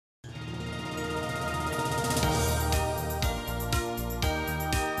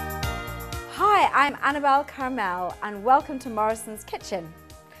I'm Annabelle Carmel and welcome to Morrison's Kitchen.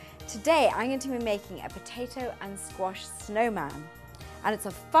 Today I'm going to be making a potato and squash snowman, and it's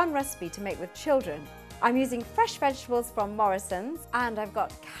a fun recipe to make with children. I'm using fresh vegetables from Morrisons and I've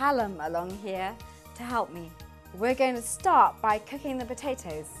got Callum along here to help me. We're going to start by cooking the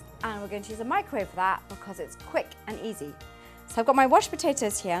potatoes, and we're going to use a microwave for that because it's quick and easy. So I've got my washed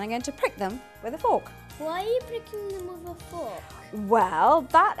potatoes here and I'm going to prick them with a fork. Why are you pricking them with a fork? Well,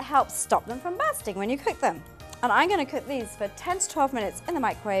 that helps stop them from bursting when you cook them. And I'm going to cook these for 10 to 12 minutes in the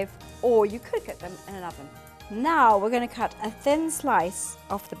microwave, or you could cook them in an oven. Now we're going to cut a thin slice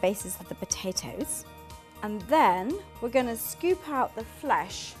off the bases of the potatoes, and then we're going to scoop out the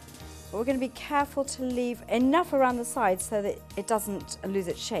flesh, but we're going to be careful to leave enough around the sides so that it doesn't lose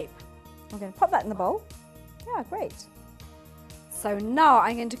its shape. I'm going to pop that in the bowl. Yeah, great. So now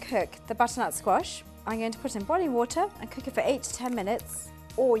I'm going to cook the butternut squash. I'm going to put it in boiling water and cook it for 8 to 10 minutes,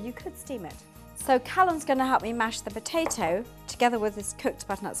 or you could steam it. So Callum's going to help me mash the potato together with this cooked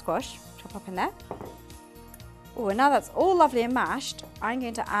butternut squash, which I'll pop in there. Oh, and now that's all lovely and mashed, I'm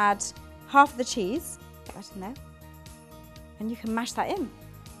going to add half of the cheese, get that in there, and you can mash that in.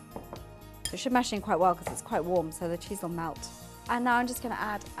 So it should mash in quite well because it's quite warm, so the cheese will melt. And now I'm just going to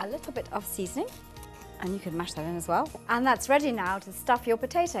add a little bit of seasoning, and you can mash that in as well. And that's ready now to stuff your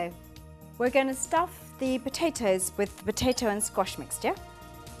potato. We're going to stuff the potatoes with the potato and squash mixture.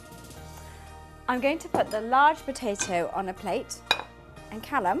 I'm going to put the large potato on a plate, and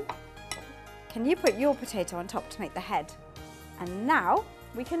Callum, can you put your potato on top to make the head? And now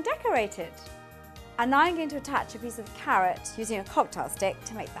we can decorate it. And now I'm going to attach a piece of carrot using a cocktail stick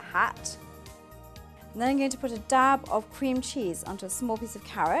to make the hat. And then I'm going to put a dab of cream cheese onto a small piece of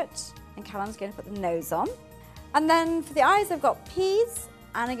carrot, and Callum's going to put the nose on. And then for the eyes I've got peas,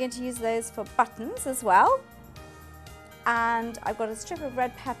 and I'm going to use those for buttons as well. And I've got a strip of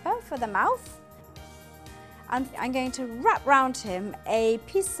red pepper for the mouth. And I'm going to wrap round him a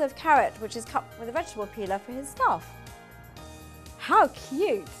piece of carrot which is cut with a vegetable peeler for his scarf. How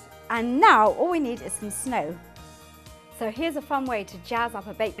cute! And now all we need is some snow. So here's a fun way to jazz up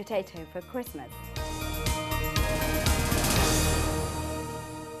a baked potato for Christmas.